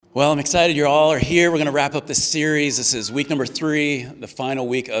Well, I'm excited you all are here. We're going to wrap up this series. This is week number 3, the final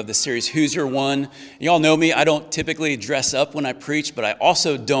week of the series, Who's Your One? You all know me. I don't typically dress up when I preach, but I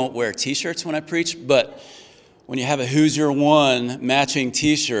also don't wear t-shirts when I preach. But when you have a Who's Your One matching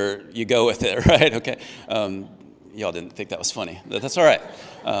t-shirt, you go with it, right? Okay. Y'all didn't think that was funny. That's all right.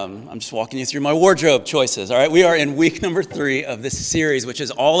 I'm just walking you through my wardrobe choices, all right? We are in week number 3 of this series, which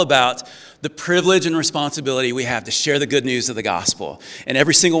is all about the privilege and responsibility we have to share the good news of the gospel. And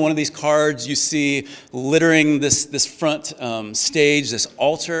every single one of these cards you see littering this front stage, this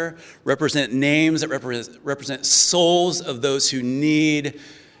altar, represent names that represent souls of those who need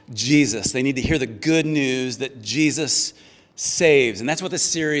Jesus. They need to hear the good news that Jesus saves. And that's what this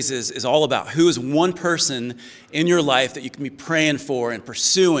series is all about. Who is one person in your life that you can be praying for and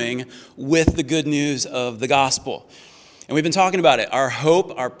pursuing with the good news of the gospel? And we've been talking about it. Our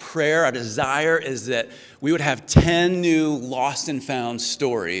hope, our prayer, our desire is that we would have 10 new lost and found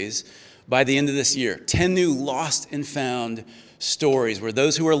stories by the end of this year. 10 new lost and found stories where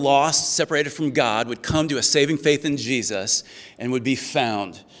those who are lost, separated from God, would come to a saving faith in Jesus and would be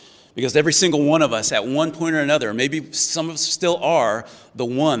found. Because every single one of us at one point or another, maybe some of us still are the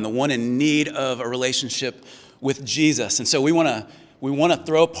one in need of a relationship with Jesus. And so we want to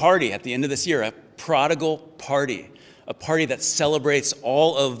throw a party at the end of this year, a prodigal party, a party that celebrates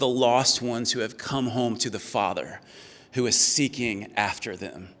all of the lost ones who have come home to the Father, who is seeking after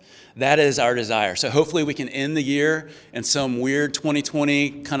them. That is our desire. So hopefully we can end the year in some weird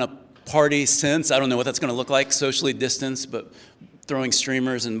 2020 kind of party sense. I don't know what that's going to look like, socially distanced, but throwing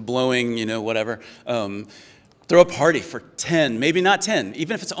streamers and blowing, whatever. Throw a party for 10, maybe not 10.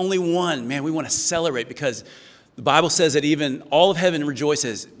 Even if it's only one, man, we want to celebrate because the Bible says that even all of heaven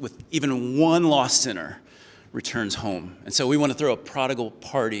rejoices with even one lost sinner returns home. And so we want to throw a prodigal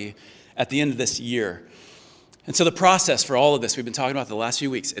party at the end of this year. And so the process for all of this, we've been talking about the last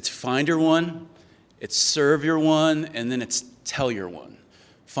few weeks, it's find your one, it's serve your one, and then it's tell your one.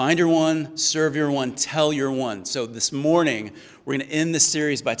 Find your one, serve your one, tell your one. So this morning, we're going to end this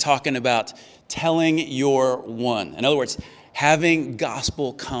series by talking about telling your one. In other words, having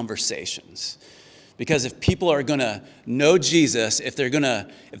gospel conversations. Because if people are going to know Jesus, if they're going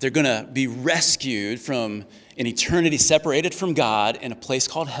to be rescued from an eternity separated from God in a place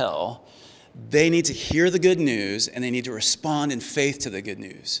called hell, they need to hear the good news and they need to respond in faith to the good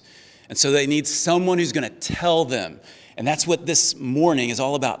news. And so they need someone who's going to tell them. And that's what this morning is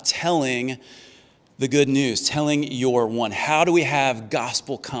all about, telling the good news, telling your one. How do we have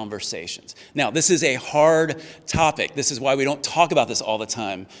gospel conversations? Now, this is a hard topic. This is why we don't talk about this all the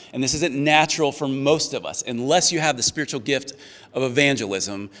time. And this isn't natural for most of us, unless you have the spiritual gift of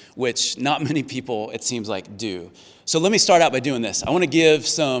evangelism, which not many people, it seems like, do. So let me start out by doing this. I want to give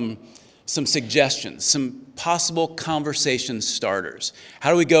some suggestions, some possible conversation starters.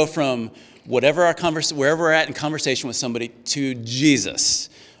 How do we go from wherever we're at in conversation with somebody to Jesus?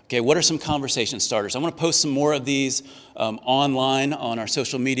 Okay, what are some conversation starters? I'm going to post some more of these online on our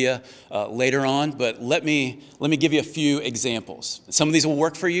social media later on, but let me give you a few examples. Some of these will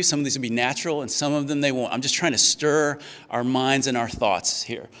work for you, some of these will be natural, and some of them they won't. I'm just trying to stir our minds and our thoughts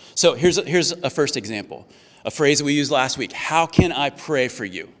here. So here's a first example, a phrase that we used last week. How can I pray for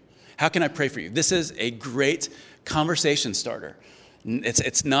you? How can I pray for you? This is a great conversation starter.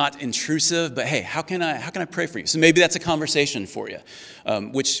 It's not intrusive, but hey, how can I pray for you? So maybe that's a conversation for you,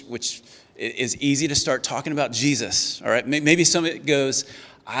 which is easy to start talking about Jesus. All right, maybe somebody goes,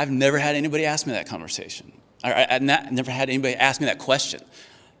 I've never had anybody ask me that conversation. I've never had anybody ask me that question.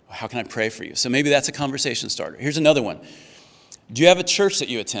 How can I pray for you? So maybe that's a conversation starter. Here's another one. Do you have a church that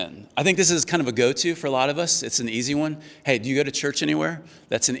you attend? I think this is kind of a go-to for a lot of us. It's an easy one. Hey, do you go to church anywhere?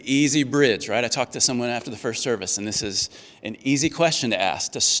 That's an easy bridge, right? I talked to someone after the first service, and this is an easy question to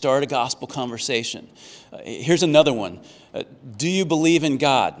ask to start a gospel conversation. Here's another one. Do you believe in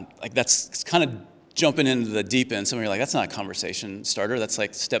God? Like that's kind of jumping into the deep end. Some of you are like, that's not a conversation starter. That's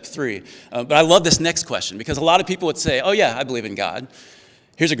like step 3. But I love this next question because a lot of people would say, oh yeah, I believe in God.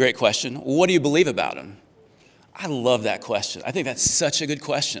 Here's a great question. What do you believe about him? I love that question. I think that's such a good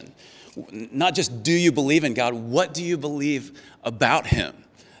question. Not just do you believe in God, what do you believe about him?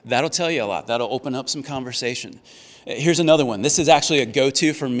 That'll tell you a lot. That'll open up some conversation. Here's another one. This is actually a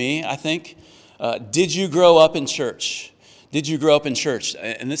go-to for me, I think. Did you grow up in church? Did you grow up in church?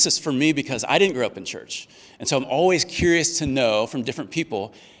 And this is for me because I didn't grow up in church. And so I'm always curious to know from different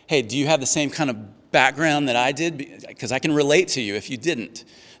people, hey, do you have the same kind of background that I did? Because I can relate to you if you didn't.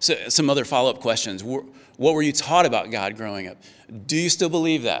 So some other follow-up questions. What were you taught about God growing up? Do you still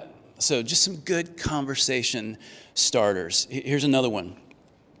believe that? So just some good conversation starters. Here's another one.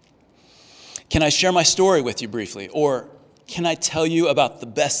 Can I share my story with you briefly? Or can I tell you about the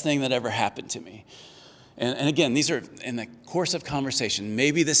best thing that ever happened to me? And again, these are in the course of conversation.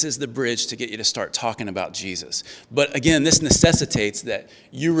 Maybe this is the bridge to get you to start talking about Jesus. But again, this necessitates that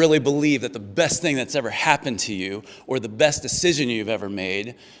you really believe that the best thing that's ever happened to you or the best decision you've ever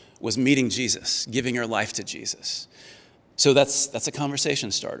made was meeting Jesus, giving your life to Jesus. So that's a conversation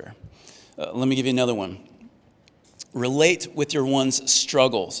starter. Let me give you another one. Relate with your one's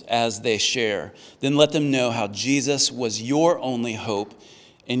struggles as they share. Then let them know how Jesus was your only hope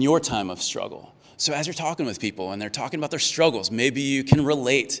in your time of struggle. So as you're talking with people and they're talking about their struggles, maybe you can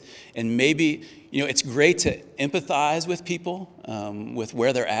relate, and maybe, it's great to empathize with people with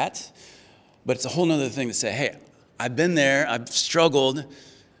where they're at, but it's a whole nother thing to say, hey, I've been there, I've struggled,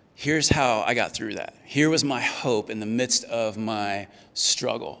 here's how I got through that. Here was my hope in the midst of my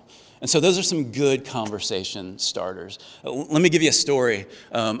struggle. And so those are some good conversation starters. Let me give you a story.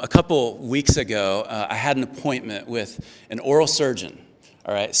 A couple weeks ago, I had an appointment with an oral surgeon.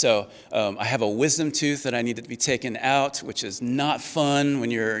 All right, so I have a wisdom tooth that I needed to be taken out, which is not fun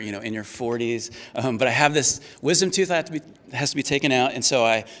when you're, in your 40s. But I have this wisdom tooth that has to be taken out, and so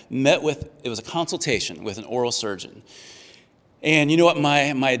I met with, it was a consultation with an oral surgeon. And you know what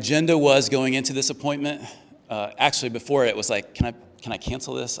my agenda was going into this appointment? Actually, before it was like, can I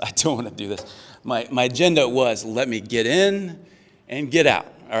cancel this? I don't want to do this. My agenda was, let me get in and get out.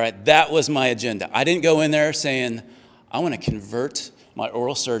 All right, that was my agenda. I didn't go in there saying, I want to convert my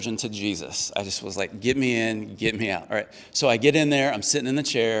oral surgeon to Jesus. I just was like, get me in, get me out. All right, so I get in there, I'm sitting in the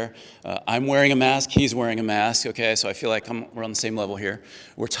chair, I'm wearing a mask, he's wearing a mask, okay, so I feel like we're on the same level here.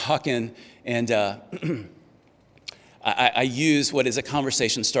 We're talking, and I use what is a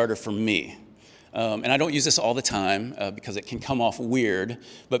conversation starter for me. And I don't use this all the time because it can come off weird,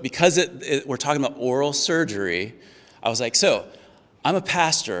 but because we're talking about oral surgery, I was like, so I'm a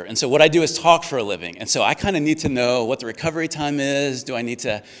pastor, and so what I do is talk for a living, and so I kind of need to know what the recovery time is. Do I need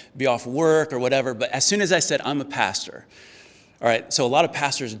to be off work or whatever? But as soon as I said, I'm a pastor, all right, so a lot of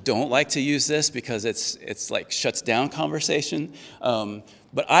pastors don't like to use this because it's like shuts down conversation,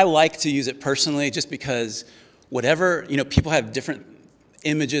 but I like to use it personally just because whatever, people have different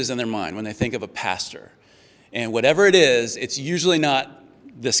images in their mind when they think of a pastor, and whatever it is, it's usually not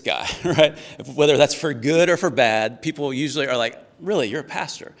this guy, right? Whether that's for good or for bad, people usually are like, really, you're a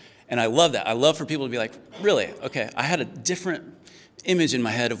pastor. And I love that. I love for people to be like, really? Okay, I had a different image in my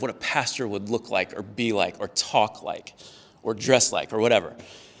head of what a pastor would look like or be like or talk like or dress like or whatever.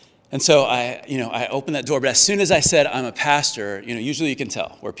 And so I opened that door. But as soon as I said I'm a pastor, usually you can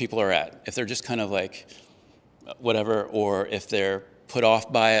tell where people are at. If they're just kind of like whatever, or if they're put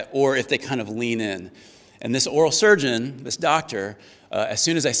off by it, or if they kind of lean in. And this oral surgeon, this doctor, as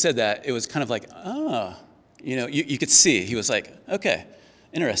soon as I said that, it was kind of like, you could see. He was like, okay,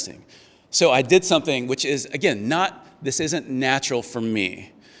 interesting. So I did something which is, again, this isn't natural for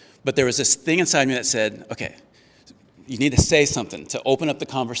me, but there was this thing inside me that said, okay, you need to say something to open up the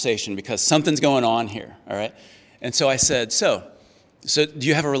conversation because something's going on here, all right? And so I said, so do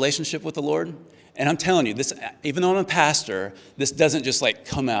you have a relationship with the Lord? And I'm telling you, this, even though I'm a pastor, this doesn't just like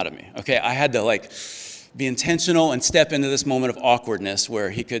come out of me, okay? I had to like be intentional and step into this moment of awkwardness where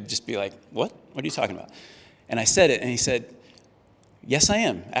he could just be like, what? What are you talking about? And I said it, and he said, yes, I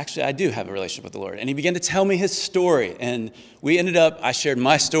am. Actually, I do have a relationship with the Lord. And he began to tell me his story. And I shared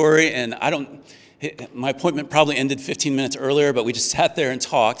my story, and my appointment probably ended 15 minutes earlier, but we just sat there and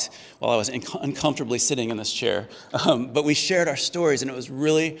talked while I was uncomfortably sitting in this chair. But we shared our stories, and it was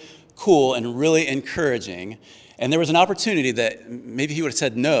really cool and really encouraging. And there was an opportunity that maybe he would have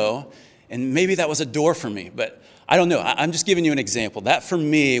said no, and maybe that was a door for me, but I don't know. I'm just giving you an example. That for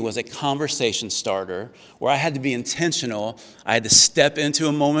me was a conversation starter where I had to be intentional. I had to step into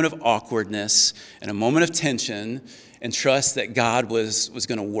a moment of awkwardness and a moment of tension and trust that God was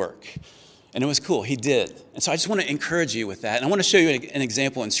going to work. And it was cool. He did. And so I just want to encourage you with that. And I want to show you an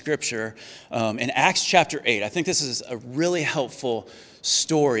example in Scripture in Acts chapter 8. I think this is a really helpful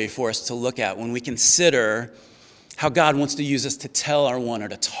story for us to look at when we consider how God wants to use us to tell our one or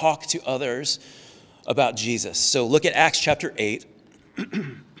to talk to others about Jesus. So look at Acts chapter 8.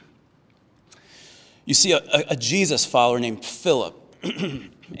 You see a Jesus follower named Philip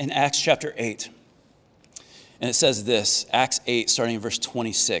in Acts chapter 8. And it says this, Acts 8, starting in verse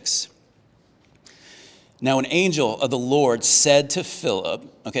 26. Now an angel of the Lord said to Philip,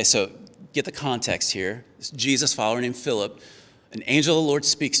 okay, so get the context here. This Jesus follower named Philip, an angel of the Lord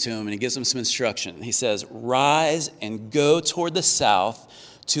speaks to him and he gives him some instruction. He says, rise and go toward the south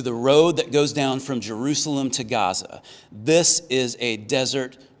to the road that goes down from Jerusalem to Gaza. This is a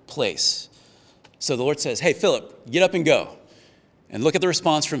desert place. So the Lord says, hey, Philip, get up and go. And look at the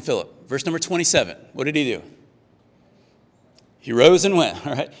response from Philip. Verse number 27, what did he do? He rose and went,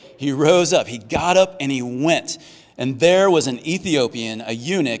 all right? He rose up. He got up and he went. And there was an Ethiopian, a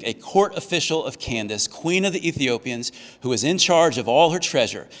eunuch, a court official of Candace, queen of the Ethiopians, who was in charge of all her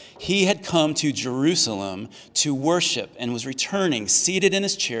treasure. He had come to Jerusalem to worship and was returning, seated in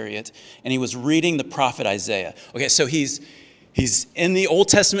his chariot, and he was reading the prophet Isaiah. Okay, so he's in the Old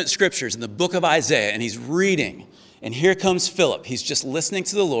Testament scriptures, in the book of Isaiah, and he's reading. And here comes Philip. He's just listening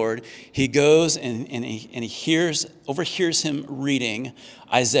to the Lord. He goes and he overhears him reading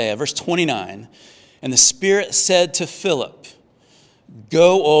Isaiah, verse 29. And the Spirit said to Philip,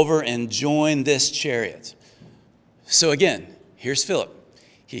 go over and join this chariot. So again, here's Philip.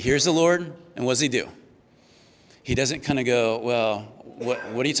 He hears the Lord, and what does he do? He doesn't kind of go, well,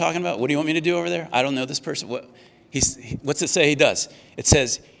 what are you talking about? What do you want me to do over there? I don't know this person. What's it say he does? It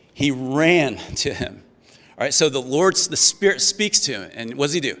says he ran to him. All right, so the Spirit speaks to him, and what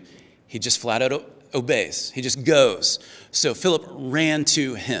does he do? He just flat out obeys. He just goes. So Philip ran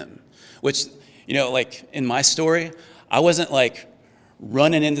to him, which, like in my story, I wasn't like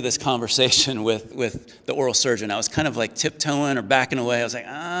running into this conversation with the oral surgeon. I was kind of like tiptoeing or backing away. I was like,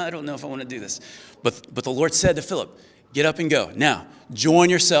 I don't know if I want to do this. But the Lord said to Philip, get up and go. Now, join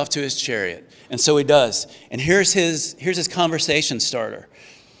yourself to his chariot. And so he does. And here's his conversation starter.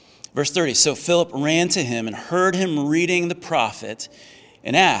 Verse 30, so Philip ran to him and heard him reading the prophet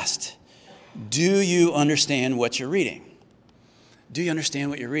and asked, do you understand what you're reading? Do you understand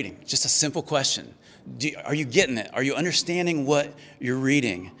what you're reading? Just a simple question. Are you getting it? Are you understanding what you're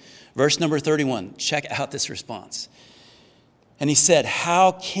reading? Verse number 31, check out this response. And he said,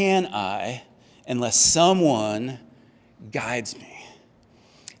 how can I unless someone guides me?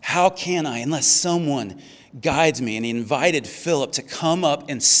 How can I unless someone guides me? And he invited Philip to come up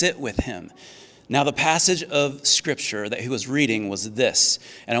and sit with him. Now, the passage of Scripture that he was reading was this,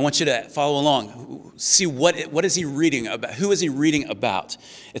 and I want you to follow along. See what is he reading about? Who is he reading about?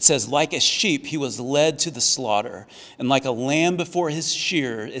 It says, like a sheep, he was led to the slaughter, and like a lamb before his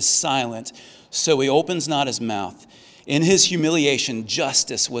shearer is silent, so he opens not his mouth. In his humiliation,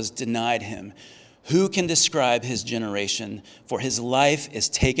 justice was denied him. Who can describe his generation? For his life is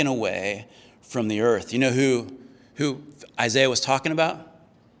taken away from the earth. You know who Isaiah was talking about?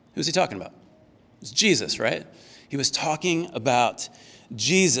 Who's he talking about? It's Jesus, right? He was talking about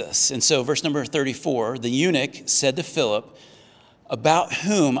Jesus. And so verse number 34, the eunuch said to Philip, about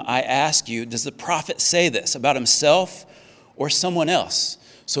whom, I ask you, does the prophet say this? About himself or someone else?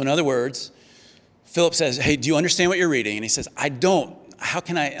 So in other words, Philip says, hey, do you understand what you're reading? And he says, I don't. How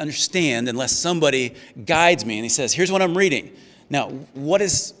can I understand unless somebody guides me? And he says, here's what I'm reading. Now, what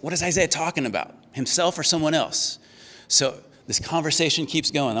is Isaiah talking about? Himself or someone else? So this conversation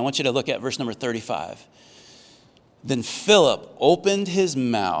keeps going. I want you to look at verse number 35. Then Philip opened his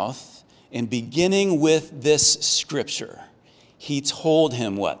mouth, and beginning with this scripture, he told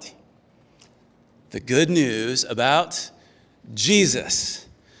him what? The good news about Jesus.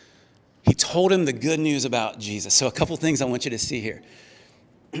 He told him the good news about Jesus. So a couple things I want you to see here.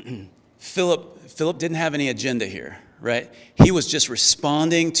 Philip didn't have any agenda here, right? He was just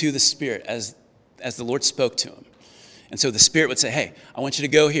responding to the Spirit as the Lord spoke to him. And so the Spirit would say, hey, I want you to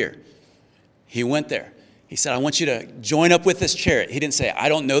go here. He went there. He said, I want you to join up with this chariot. He didn't say, I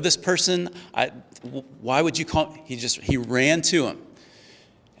don't know this person. Why would you call? He ran to him.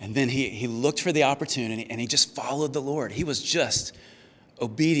 And then he looked for the opportunity, and he just followed the Lord. He was just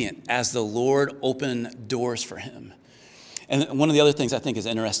obedient as the Lord opened doors for him. And one of the other things I think is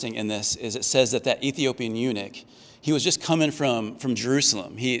interesting in this is it says that Ethiopian eunuch, he was just coming from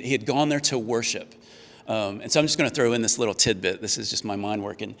Jerusalem. He had gone there to worship. And so I'm just going to throw in this little tidbit. This is just my mind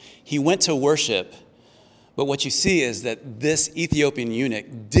working. He went to worship, but what you see is that this Ethiopian eunuch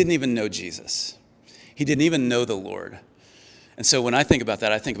didn't even know Jesus. He didn't even know the Lord. And so when I think about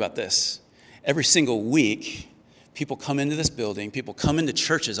that, I think about this. Every single week, people come into this building, people come into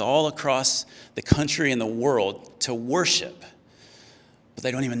churches all across the country and the world to worship, but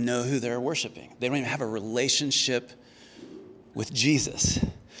they don't even know who they're worshiping. They don't even have a relationship with Jesus.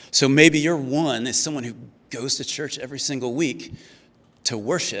 So maybe you're one is someone who goes to church every single week to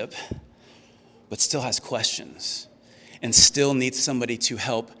worship, but still has questions and still needs somebody to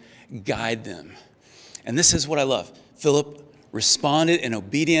help guide them. And this is what I love. Philip responded in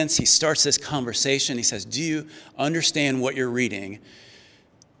obedience. He starts this conversation. He says, do you understand what you're reading?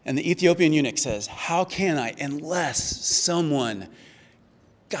 And the Ethiopian eunuch says, how can I unless someone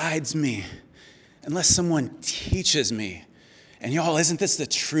guides me, unless someone teaches me? And y'all, isn't this the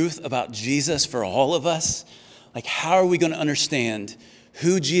truth about Jesus for all of us? Like, how are we going to understand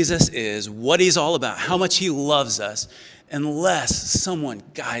who Jesus is, what he's all about, how much he loves us, unless someone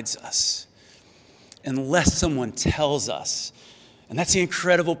guides us, unless someone tells us And that's the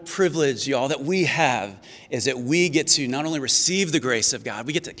incredible privilege, y'all, that we have, is that we get to not only receive the grace of God,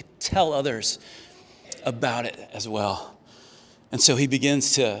 we get to tell others about it as well. And so he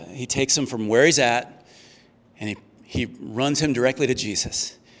takes him from where he's at, and he runs him directly to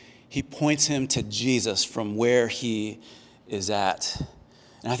Jesus. He points him to Jesus from where he is at.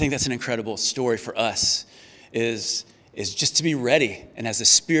 And I think that's an incredible story for us, is just to be ready. And as the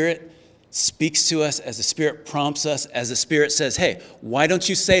Spirit speaks to us, as the Spirit prompts us, as the Spirit says, hey, why don't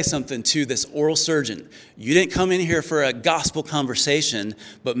you say something to this oral surgeon? You didn't come in here for a gospel conversation,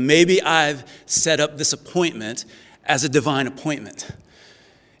 but maybe I've set up this appointment as a divine appointment.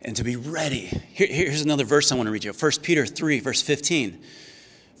 And to be ready. Here's another verse I want to read you. 1 Peter 3, verse 15.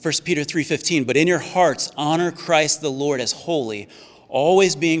 1 Peter 3:15, but in your hearts honor Christ the Lord as holy,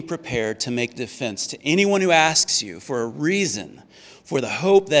 always being prepared to make defense to anyone who asks you for a reason for the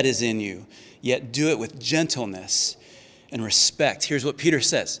hope that is in you, yet do it with gentleness and respect. Here's what Peter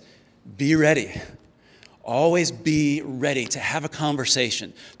says, be ready. Always be ready to have a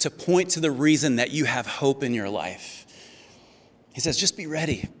conversation, to point to the reason that you have hope in your life. He says, just be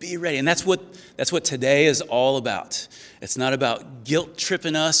ready, be ready. And that's what today is all about. It's not about guilt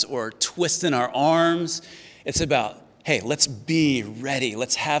tripping us or twisting our arms. It's about, hey, let's be ready.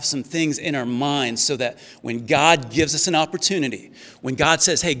 Let's have some things in our minds so that when God gives us an opportunity, when God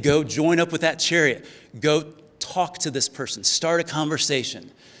says, hey, go join up with that chariot, go talk to this person, start a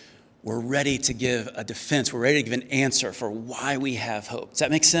conversation, we're ready to give a defense. We're ready to give an answer for why we have hope. Does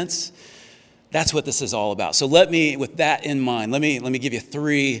that make sense? That's what this is all about. So with that in mind, let me give you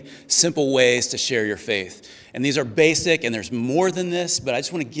 3 simple ways to share your faith. And these are basic, and there's more than this, but I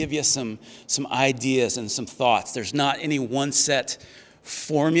just want to give you some ideas and some thoughts. There's not any one set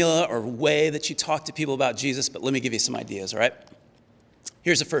formula or way that you talk to people about Jesus, but let me give you some ideas, all right?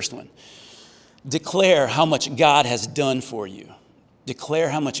 Here's the first one. Declare how much God has done for you. Declare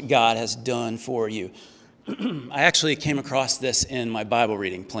how much God has done for you. I actually came across this in my Bible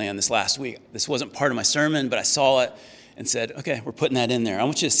reading plan this last week. This wasn't part of my sermon, but I saw it and said, okay, we're putting that in there. I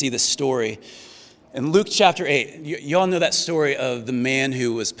want you to see this story. In Luke chapter 8, you all know that story of the man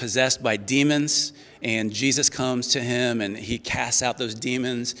who was possessed by demons, and Jesus comes to him and he casts out those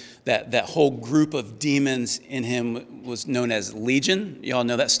demons. That whole group of demons in him was known as Legion. You all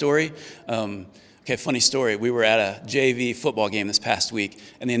know that story? Okay, funny story. We were at a JV football game this past week,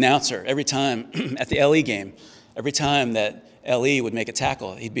 and the announcer, every time at the LE game, every time that LE would make a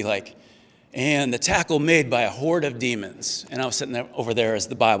tackle, he'd be like, and the tackle made by a horde of demons. And I was sitting over there as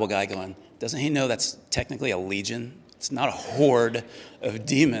the Bible guy going, doesn't he know that's technically a legion? It's not a horde of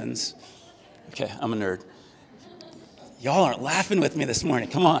demons. Okay, I'm a nerd. Y'all aren't laughing with me this morning.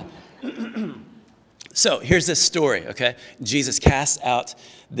 Come on. So here's this story, okay? Jesus casts out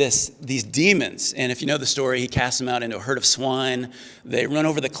these demons. And if you know the story, he casts them out into a herd of swine. They run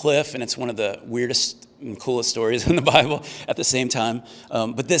over the cliff, and it's one of the weirdest and coolest stories in the Bible at the same time.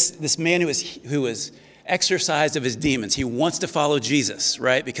 But this man who was exorcised of his demons, he wants to follow Jesus,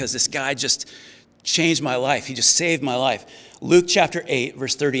 right? Because this guy just changed my life. He just saved my life. Luke chapter 8,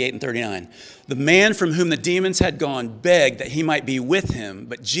 verse 38 and 39. The man from whom the demons had gone begged that he might be with him,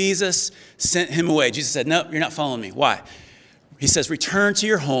 but Jesus sent him away. Jesus said, no, you're not following me. Why? He says, return to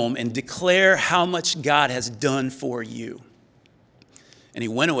your home and declare how much God has done for you. And he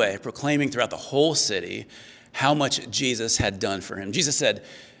went away, proclaiming throughout the whole city how much Jesus had done for him. Jesus said,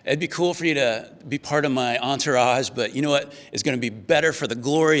 it'd be cool for you to be part of my entourage, but you know what is going to be better for the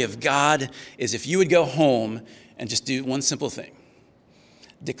glory of God is if you would go home and just do one simple thing.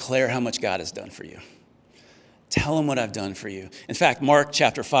 Declare how much God has done for you. Tell him what I've done for you. In fact, Mark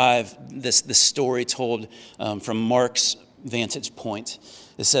chapter 5, this story told from Mark's vantage point.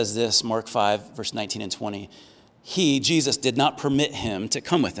 It says this, Mark 5, verse 19 and 20. He, Jesus, did not permit him to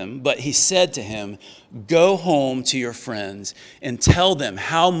come with him, but he said to him, go home to your friends and tell them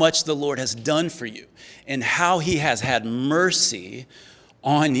how much the Lord has done for you and how he has had mercy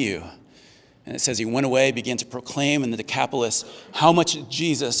on you. And it says he went away, began to proclaim in the Decapolis how much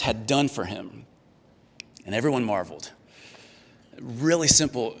Jesus had done for him. And everyone marveled. Really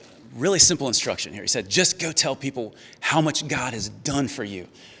simple instruction here. He said, just go tell people how much God has done for you.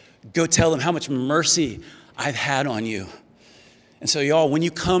 Go tell them how much mercy I've had on you. And so y'all, when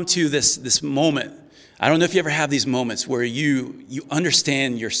you come to this moment, I don't know if you ever have these moments where you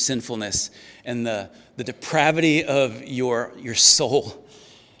understand your sinfulness and the depravity of your soul,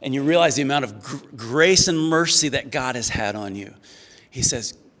 and you realize the amount of grace and mercy that God has had on you. He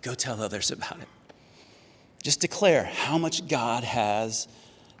says, go tell others about it. Just declare how much God has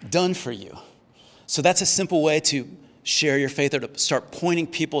done for you. So that's a simple way to share your faith or to start pointing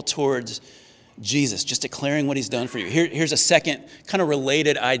people towards Jesus, just declaring what he's done for you. Here's a second kind of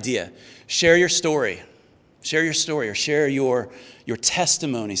related idea. Share your story. Share your story, or share your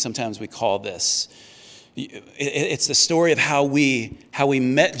testimony, sometimes we call this. It's the story of how we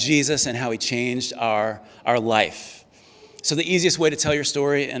met Jesus and how he changed our life. So the easiest way to tell your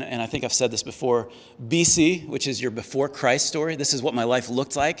story, and I think I've said this before, BC, which is your before Christ story. This is what my life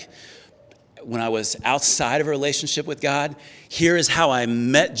looked like when I was outside of a relationship with God. Here is how I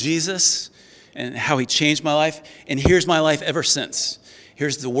met Jesus and how he changed my life. And here's my life ever since.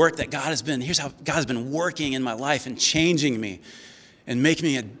 Here's the work that here's how God has been working in my life and changing me and making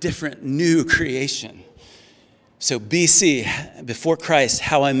me a different, new creation. So BC, before Christ,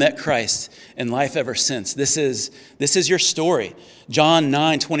 how I met Christ, and life ever since. This is your story. John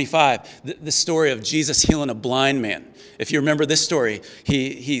 9:25, the story of Jesus healing a blind man. If you remember this story,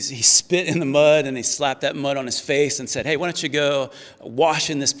 he spit in the mud and he slapped that mud on his face and said, hey, why don't you go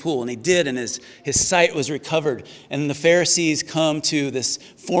wash in this pool? And he did, and his sight was recovered. And the Pharisees come to this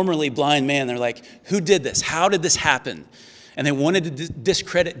formerly blind man. They're like, who did this? How did this happen? And they wanted to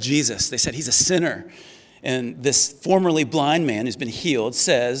discredit Jesus. They said, he's a sinner. And this formerly blind man who's been healed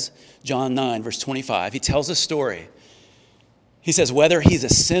says, John 9, verse 25, he tells a story. He says, whether he's a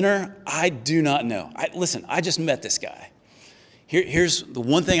sinner, I do not know. Listen, I just met this guy. Here's the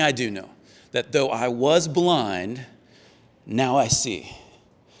one thing I do know, that though I was blind, now I see.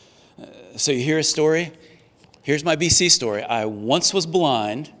 So you hear a story? Here's my BC story. I once was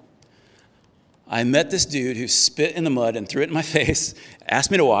blind. I met this dude who spit in the mud and threw it in my face, asked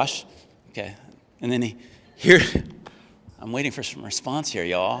me to wash. Okay, and then I'm waiting for some response here,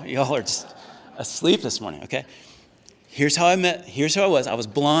 y'all. Y'all are just asleep this morning, okay? Here's who I was. I was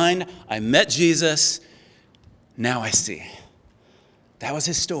blind. I met Jesus. Now I see. That was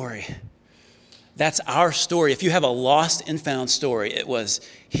his story. That's our story. If you have a lost and found story, it was,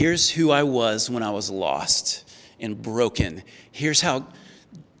 here's who I was when I was lost and broken. Here's how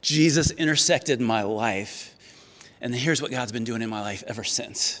Jesus intersected my life. And here's what God's been doing in my life ever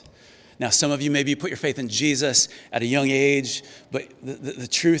since. Now, some of you, maybe you put your faith in Jesus at a young age, but the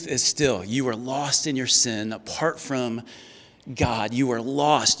truth is still, you were lost in your sin apart from God. You were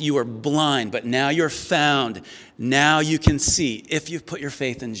lost, you were blind, but now you're found. Now you can see if you've put your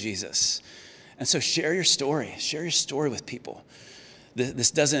faith in Jesus. And so share your story with people.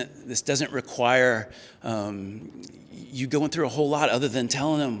 This doesn't require you going through a whole lot other than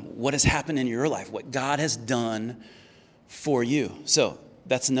telling them what has happened in your life, what God has done for you. So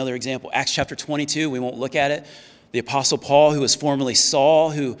that's another example. Acts chapter 22, we won't look at it. The Apostle Paul, who was formerly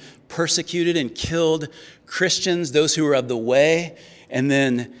Saul, who persecuted and killed Christians, those who were of the way, and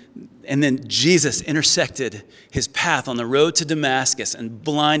then Jesus intersected his path on the road to Damascus and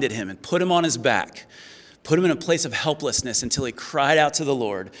blinded him and put him on his back, put him in a place of helplessness until he cried out to the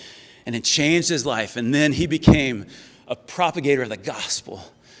Lord, and it changed his life. And then he became a propagator of the gospel.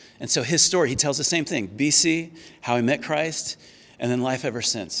 And so his story, he tells the same thing. BC, how he met Christ, and then life ever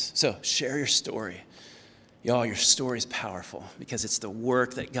since. So share your story. Y'all, your story is powerful because it's the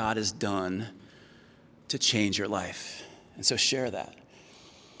work that God has done to change your life. And so share that.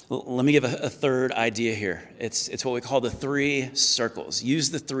 Let me give a third idea here. It's what we call the 3 circles. Use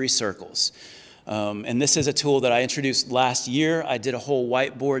the 3 circles. And this is a tool that I introduced last year. I did a whole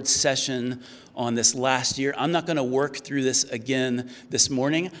whiteboard session on this last year. I'm not going to work through this again this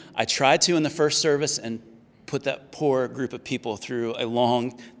morning. I tried to in the first service and put that poor group of people through a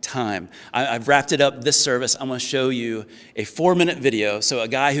long time. I've wrapped it up this service. I'm going to show you a 4-minute video. So a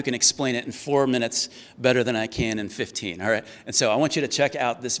guy who can explain it in 4 minutes better than I can in 15. All right. And so I want you to check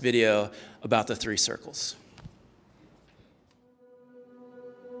out this video about the 3 circles.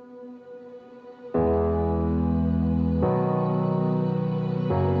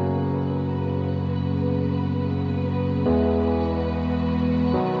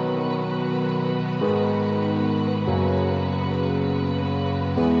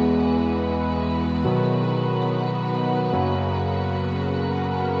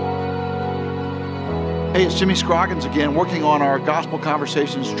 Hey, it's Jimmy Scroggins again, working on our Gospel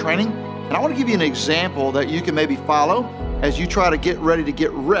Conversations training. And I want to give you an example that you can maybe follow as you try to get ready to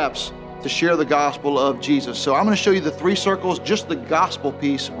get reps to share the gospel of Jesus. So I'm going to show you the 3 circles, just the gospel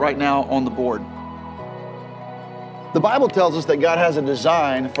piece right now on the board. The Bible tells us that God has a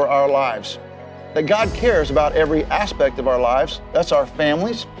design for our lives, that God cares about every aspect of our lives. That's our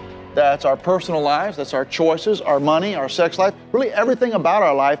families, that's our personal lives, that's our choices, our money, our sex life, really everything about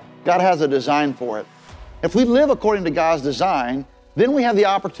our life. God has a design for it. If we live according to God's design, then we have the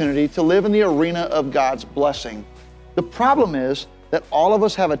opportunity to live in the arena of God's blessing. The problem is that all of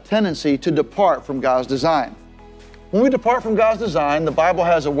us have a tendency to depart from God's design. When we depart from God's design, the Bible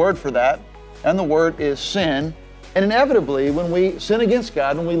has a word for that. and the word is sin. And inevitably, when we sin against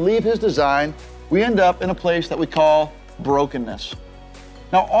God, when we leave His design, we end up in a place that we call brokenness.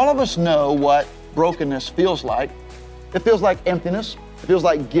 Now, all of us know what brokenness feels like. It feels like emptiness. It feels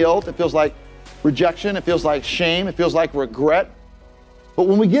like guilt. It feels like rejection. It feels like shame. It feels like regret. But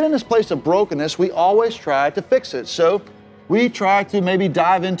when we get in this place of brokenness, we always try to fix it. So we try to maybe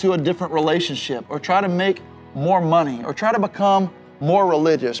dive into a different relationship, or try to make more money, or try to become more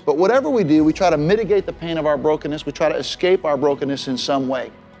religious. But whatever we do, we try to mitigate the pain of our brokenness. We try to escape our brokenness in some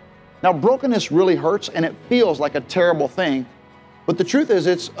way. Now, brokenness really hurts, and it feels like a terrible thing. But the truth is,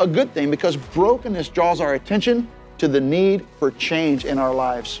 it's a good thing, because brokenness draws our attention to the need for change in our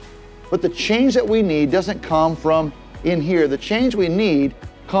lives. But the change that we need doesn't come from in here. The change we need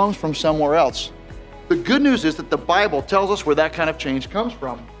comes from somewhere else. The good news is that the Bible tells us where that kind of change comes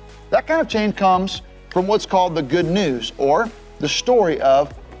from. That kind of change comes from what's called the good news, or the story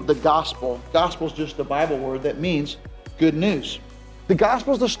of the gospel. Gospel is just a Bible word that means good news. The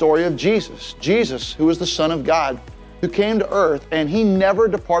gospel is the story of Jesus. Jesus, who is the Son of God, who came to earth, and He never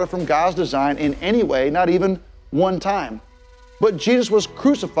departed from God's design in any way, not even one time. But Jesus was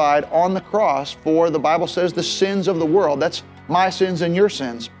crucified on the cross for, the Bible says, the sins of the world. That's my sins and your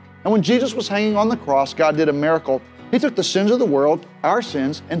sins. And when Jesus was hanging on the cross, God did a miracle. He took the sins of the world, our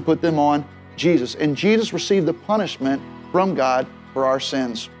sins, and put them on Jesus. And Jesus received the punishment from God for our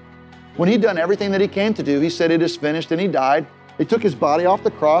sins. When He'd done everything that He came to do, He said, "It is finished," and He died. They took His body off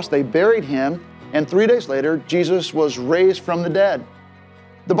the cross, they buried Him, and 3 days later, Jesus was raised from the dead.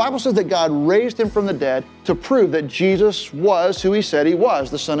 The Bible says that God raised Him from the dead to prove that Jesus was who He said He was,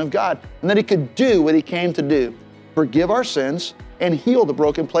 the Son of God, and that He could do what He came to do: forgive our sins and heal the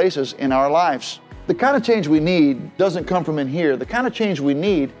broken places in our lives. The kind of change we need doesn't come from in here. The kind of change we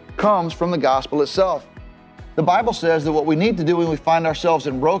need comes from the gospel itself. The Bible says that what we need to do when we find ourselves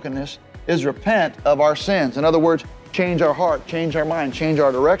in brokenness is repent of our sins. In other words, change our heart, change our mind, change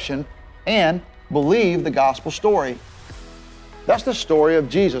our direction, and believe the gospel story. That's the story of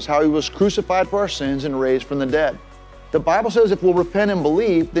Jesus, how He was crucified for our sins and raised from the dead. The Bible says if we'll repent and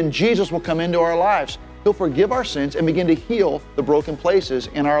believe, then Jesus will come into our lives. He'll forgive our sins and begin to heal the broken places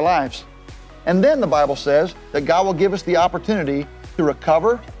in our lives. And then the Bible says that God will give us the opportunity to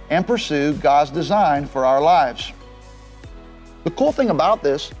recover and pursue God's design for our lives. The cool thing about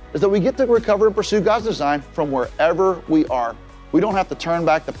this is that we get to recover and pursue God's design from wherever we are. We don't have to turn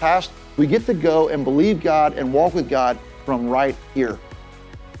back the past. We get to go and believe God and walk with God from right here.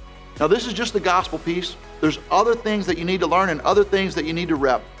 Now, this is just the gospel piece. There's other things that you need to learn and other things that you need to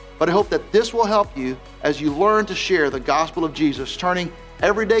rep. But I hope that this will help you as you learn to share the gospel of Jesus, turning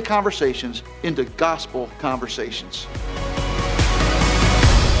everyday conversations into gospel conversations.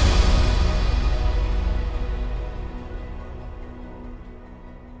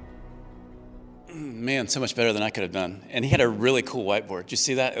 Man, so much better than I could have done. And he had a really cool whiteboard. Did you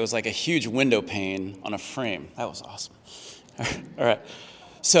see that? It was like a huge window pane on a frame. That was awesome. All right.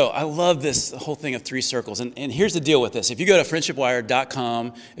 So I love this whole thing of 3 circles. And here's the deal with this. If you go to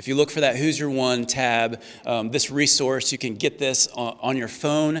friendshipwire.com, if you look for that Who's Your One tab, this resource, you can get this on your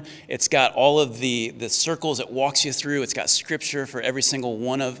phone. It's got all of the circles it walks you through. It's got scripture for every single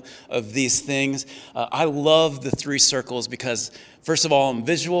one of these things. I love the 3 circles because, first of all, I'm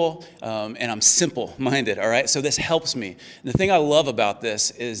visual and I'm simple-minded, all right? So this helps me. And the thing I love about this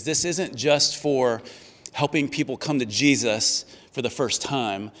isn't just for helping people come to Jesus for the first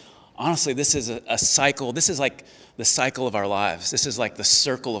time. Honestly, this is a cycle. This is like the cycle of our lives. This is like the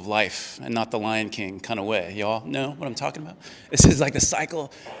circle of life and not the Lion King kind of way. Y'all know what I'm talking about? This is like the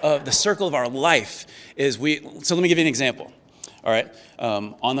circle of our life so let me give you an example. All right,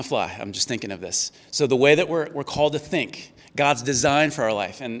 on the fly, I'm just thinking of this. So the way that we're called to think, God's design for our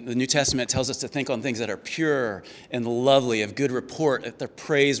life, and the New Testament tells us to think on things that are pure and lovely, of good report, that they're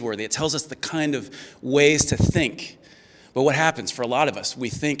praiseworthy. It tells us the kind of ways to think. But what happens for a lot of us? We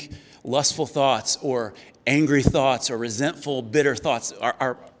think lustful thoughts or angry thoughts or resentful, bitter thoughts.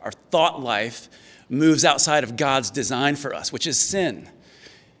 Our thought life moves outside of God's design for us, which is sin.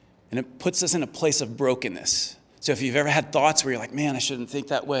 And it puts us in a place of brokenness. So if you've ever had thoughts where you're like, man, I shouldn't think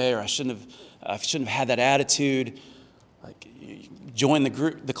that way, or I shouldn't have had that attitude, like, join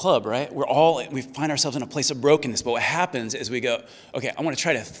the club, right? We find ourselves in a place of brokenness. But what happens is we go, okay, I want to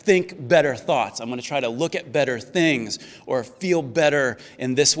try to think better thoughts. I'm going to try to look at better things or feel better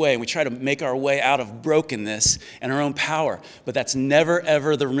in this way. And we try to make our way out of brokenness in our own power. But that's never,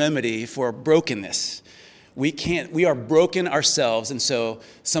 ever the remedy for brokenness. We are broken ourselves. And so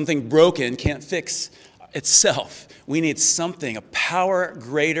something broken can't fix itself. We need something, a power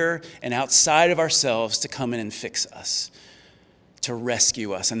greater and outside of ourselves, to come in and fix us. to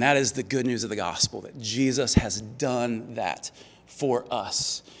rescue us. And that is the good news of the gospel, that Jesus has done that for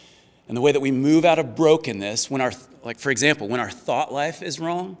us. And the way that we move out of brokenness, for example, when our thought life is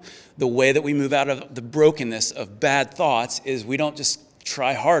wrong, the way that we move out of the brokenness of bad thoughts is we don't just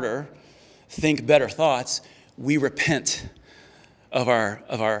try harder, think better thoughts. We repent of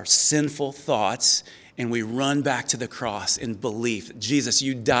our sinful thoughts, and we run back to the cross in belief. Jesus,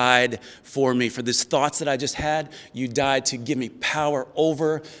 you died for me. For these thoughts that I just had, you died to give me power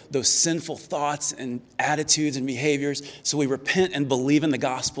over those sinful thoughts and attitudes and behaviors. So we repent and believe in the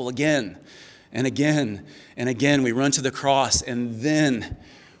gospel again and again and again. We run to the cross, and then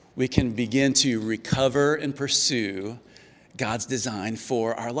we can begin to recover and pursue God's design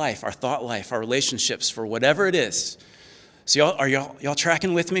for our life, our thought life, our relationships, for whatever it is. So are y'all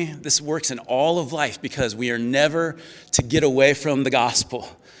tracking with me? This works in all of life because we are never to get away from the gospel.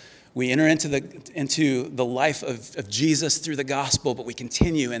 We enter into the life of Jesus through the gospel, but we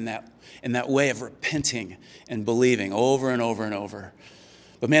continue in that way of repenting and believing over and over and over.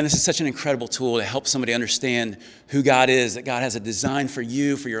 But man, this is such an incredible tool to help somebody understand who God is, that God has a design for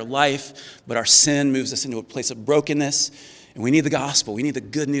you, for your life, but our sin moves us into a place of brokenness, and we need the gospel. We need the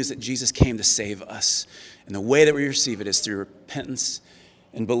good news that Jesus came to save us. And the way that we receive it is through repentance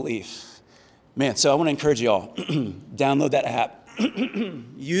and belief. Man, so I want to encourage you all, download that app,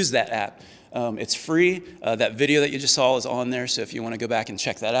 use that app. It's free. That video that you just saw is on there, so if you want to go back and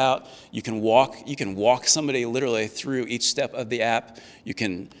check that out, you can walk somebody literally through each step of the app. You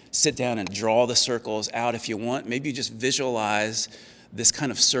can sit down and draw the circles out if you want. Maybe you just visualize this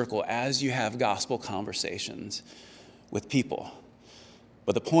kind of circle as you have gospel conversations with people.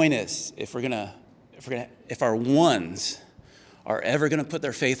 But the point is, if our ones are ever going to put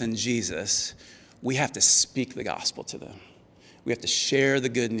their faith in Jesus, we have to speak the gospel to them. We have to share the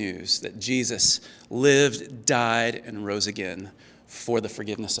good news that Jesus lived, died, and rose again for the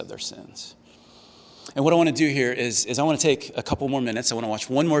forgiveness of their sins. And what I want to do here is I want to take a couple more minutes. I want to watch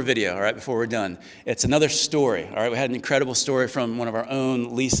one more video, all right, before we're done. It's another story, all right? We had an incredible story from one of our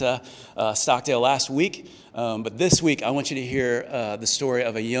own, Lisa Stockdale, last week. But this week, I want you to hear the story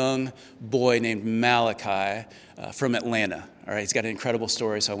of a young boy named Malachi from Atlanta, all right? He's got an incredible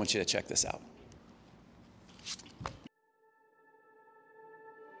story, so I want you to check this out.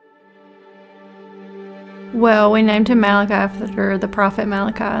 Well, we named him Malachi after the prophet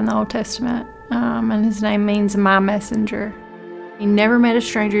Malachi in the Old Testament, and his name means my messenger. He never met a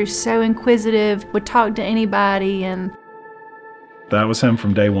stranger. He was so inquisitive, would talk to anybody, and that was him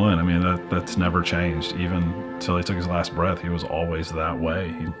from day one. I mean, that's never changed. Even until he took his last breath, he was always that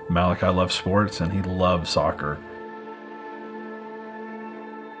way. Malachi loved sports, and he loved soccer.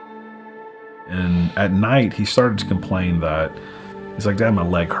 And at night, he started to complain that, he's like, Dad, my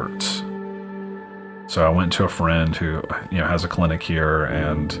leg hurts. So I went to a friend who, has a clinic here,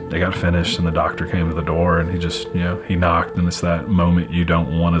 and they got finished, and the doctor came to the door, and he just, he knocked, and it's that moment you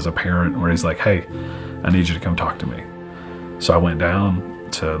don't want as a parent where he's like, hey, I need you to come talk to me. So I went down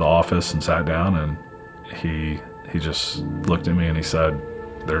to the office and sat down, and he just looked at me and he said,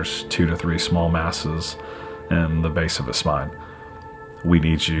 there's 2 to 3 small masses in the base of his spine. We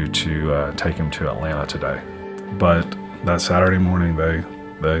need you to take him to Atlanta today. But that Saturday morning, they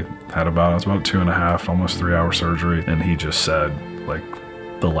had about 2.5, almost 3-hour surgery, and he just said,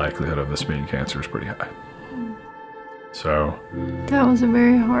 the likelihood of this being cancer is pretty high. So that was a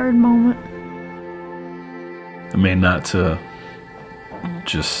very hard moment. I mean, not to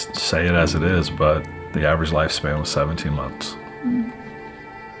just say it as it is, but the average lifespan was 17 months. Mm.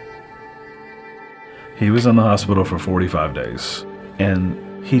 He was in the hospital for 45 days,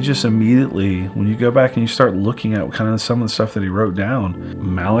 and he just immediately, when you go back and you start looking at kind of some of the stuff that he wrote down,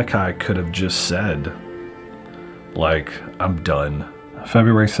 Malachi could have just said, I'm done.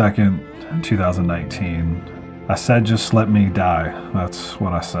 February 2nd, 2019, I said, just let me die. That's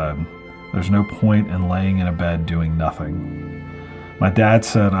what I said. There's no point in laying in a bed doing nothing. My dad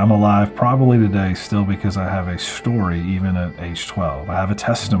said, I'm alive probably today still because I have a story even at age 12. I have a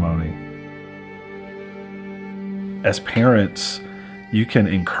testimony. As parents, you can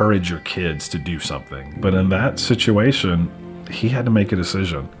encourage your kids to do something. But in that situation, he had to make a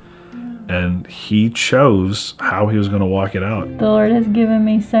decision. And he chose how he was going to walk it out. The Lord has given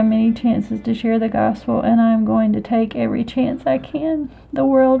me so many chances to share the gospel, and I'm going to take every chance I can. The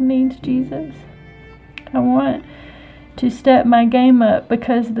world needs Jesus. I want to step my game up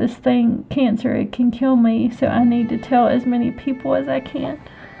because this thing, cancer, it can kill me, so I need to tell as many people as I can.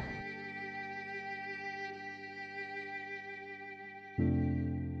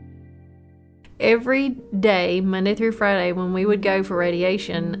 every day, Monday through Friday, when we would go for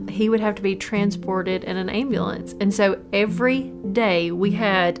radiation, he would have to be transported in an ambulance. And so every day we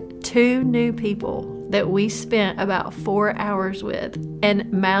had 2 new people that we spent about 4 hours with.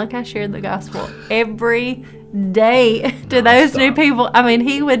 And Malachi shared the gospel every day to those new people. I mean,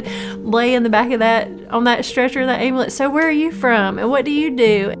 he would lay in the back of that, on that stretcher of that ambulance. So where are you from? And what do you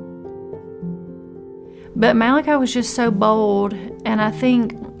do? But Malachi was just so bold. And I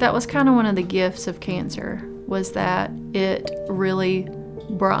think that was kind of one of the gifts of cancer, was that it really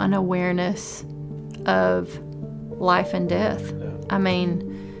brought an awareness of life and death. Yeah. I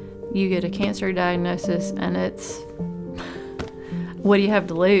mean, you get a cancer diagnosis and it's, what do you have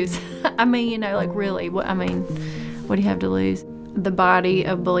to lose? I mean, really, what do you have to lose? The body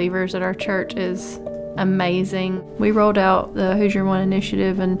of believers at our church is amazing. We rolled out the Who's Your One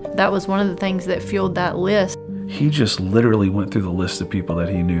initiative, and that was one of the things that fueled that list. He just literally went through the list of people that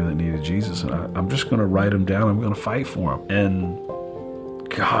he knew that needed Jesus, and I'm just going to write them down. I'm going to fight for them. And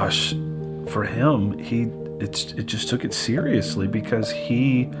gosh, for him, it just took it seriously, because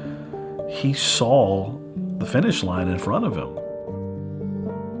he saw the finish line in front of him.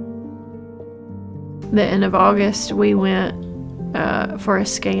 The end of August, we went for a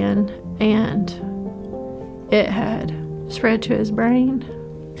scan, and it had spread to his brain.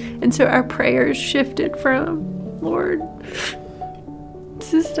 And so our prayers shifted from, Lord,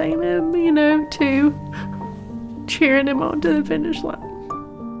 sustain him, to cheering him on to the finish line.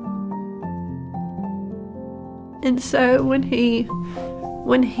 And so when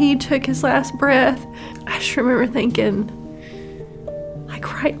he took his last breath, I just remember thinking,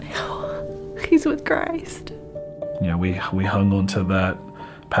 like, right now, he's with Christ. Yeah, we hung on to that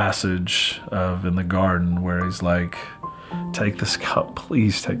passage of in the garden where he's like, take this cup,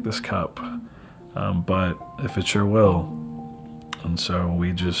 please take this cup, but if it's your will. And so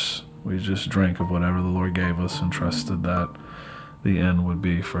we just drank of whatever the Lord gave us and trusted that the end would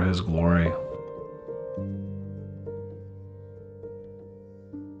be for his glory.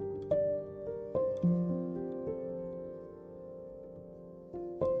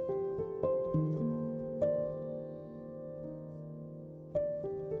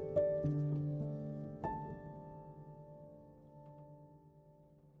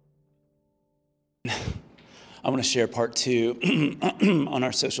 I want to share part 2 on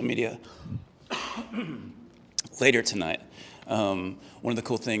our social media later tonight. One of the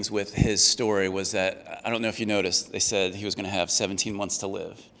cool things with his story was that, I don't know if you noticed, they said he was going to have 17 months to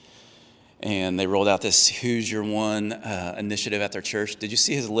live. And they rolled out this Who's Your One initiative at their church. Did you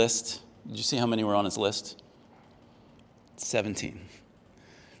see his list? Did you see how many were on his list? 17.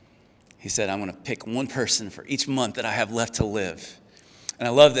 He said, I'm going to pick one person for each month that I have left to live. And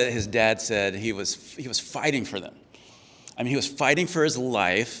I love that his dad said he was fighting for them. I mean, he was fighting for his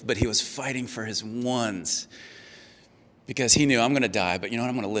life, but he was fighting for his ones. Because he knew, I'm going to die, but you know what?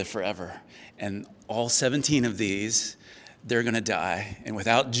 I'm going to live forever. And all 17 of these, they're going to die. And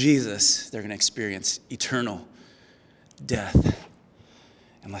without Jesus, they're going to experience eternal death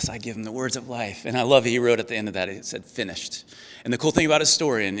unless I give them the words of life. And I love he wrote at the end of that, it said, finished. And the cool thing about his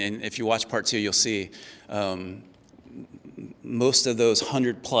story, and if you watch part 2, you'll see, most of those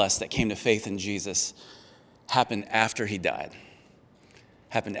 100 plus that came to faith in Jesus happened after he died.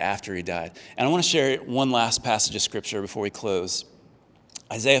 And I want to share one last passage of scripture before we close.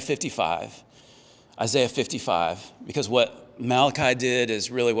 Isaiah 55, because what Malachi did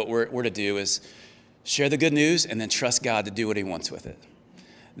is really what we're to do, is share the good news and then trust God to do what he wants with it.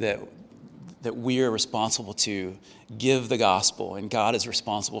 That we are responsible to give the gospel, and God is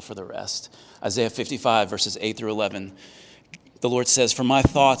responsible for the rest. Isaiah 55, verses 8 through 11. The Lord says, for my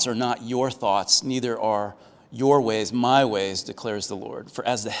thoughts are not your thoughts, neither are your ways my ways, declares the Lord. For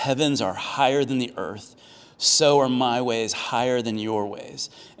as the heavens are higher than the earth, so are my ways higher than your ways,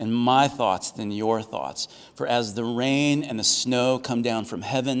 and my thoughts than your thoughts. For as the rain and the snow come down from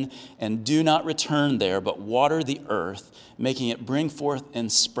heaven and do not return there, but water the earth, making it bring forth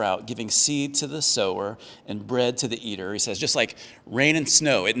and sprout, giving seed to the sower and bread to the eater. He says, just like rain and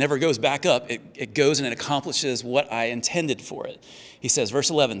snow, it never goes back up. It goes and it accomplishes what I intended for it. He says, verse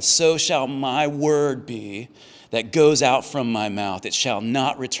 11, so shall my word be that goes out from my mouth. It shall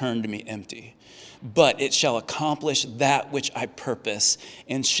not return to me empty, but it shall accomplish that which I purpose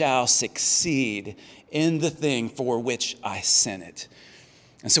and shall succeed in the thing for which I sent it.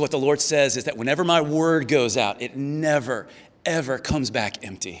 And so what the Lord says is that whenever my word goes out, it never, ever comes back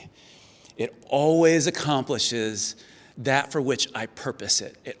empty. It always accomplishes that for which I purpose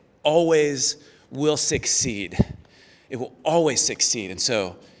it. It always will succeed. It will always succeed. And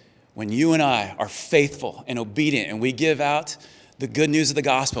so when you and I are faithful and obedient and we give out the good news of the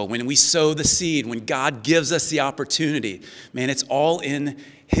gospel, when we sow the seed, when God gives us the opportunity, man, it's all in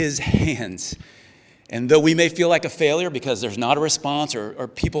his hands. And though we may feel like a failure because there's not a response or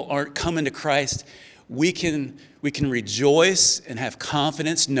people aren't coming to Christ, we can rejoice and have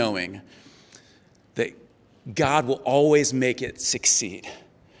confidence knowing that God will always make it succeed.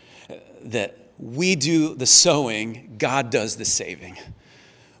 That we do the sowing, God does the saving.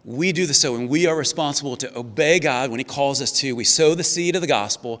 We do the sowing. We are responsible to obey God when he calls us to. We sow the seed of the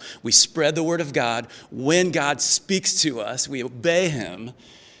gospel. We spread the word of God. When God speaks to us, we obey him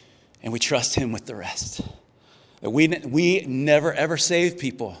and we trust him with the rest. That we never, ever save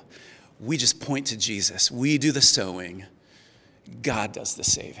people. We just point to Jesus. We do the sowing. God does the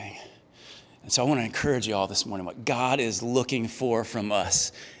saving. And so I want to encourage you all this morning. What God is looking for from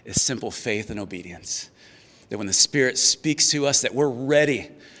us is simple faith and obedience. That when the Spirit speaks to us, that we're ready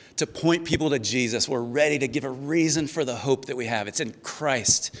to point people to Jesus. We're ready to give a reason for the hope that we have. It's in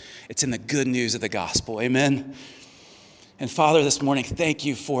Christ. It's in the good news of the gospel. Amen. And Father, this morning, thank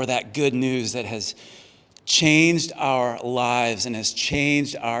you for that good news that has changed our lives and has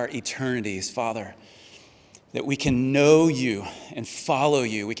changed our eternities, Father. That we can know you and follow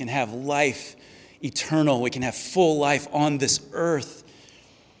you. We can have life eternal. We can have full life on this earth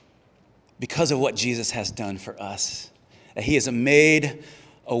because of what Jesus has done for us. That he has made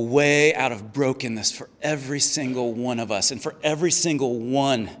a way out of brokenness for every single one of us and for every single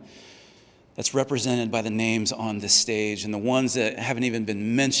one that's represented by the names on this stage and the ones that haven't even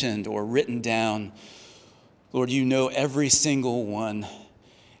been mentioned or written down. Lord, you know every single one,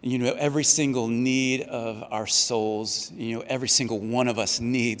 and you know every single need of our souls. You know every single one of us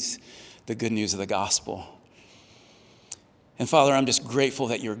needs the good news of the gospel. And Father, I'm just grateful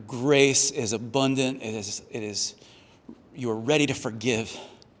that your grace is abundant. You are ready to forgive.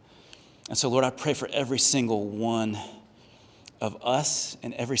 And so, Lord, I pray for every single one of us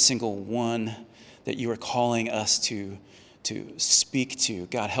and every single one that you are calling us to speak to.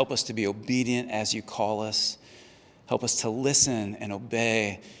 God, help us to be obedient as you call us. Help us to listen and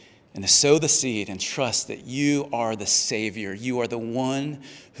obey and to sow the seed and trust that you are the Savior. You are the one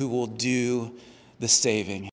who will do the saving.